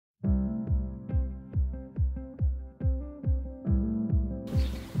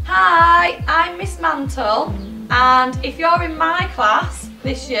Hi, I'm Miss Mantle, and if you're in my class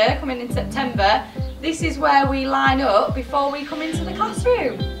this year, coming in September, this is where we line up before we come into the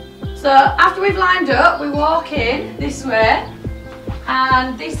classroom. So after we've lined up, we walk in this way,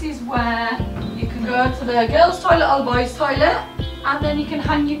 and this is where you can go to the girls' toilet or the boys' toilet, and then you can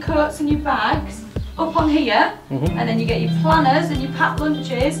hang your coats and your bags up on here, and then you get your planners and your packed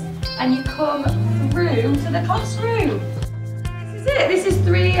lunches, and you come through to the classroom. This is it. This is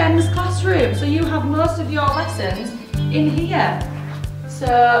 3M's classroom, so you have most of your lessons in here.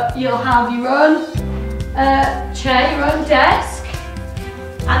 So you'll have your own chair, your own desk,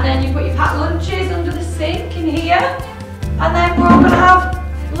 and then you put your packed lunches under the sink in here, and then we're all going to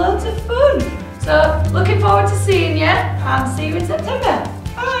have loads of fun. So looking forward to seeing you, and see you in September.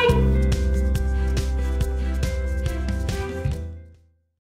 Bye!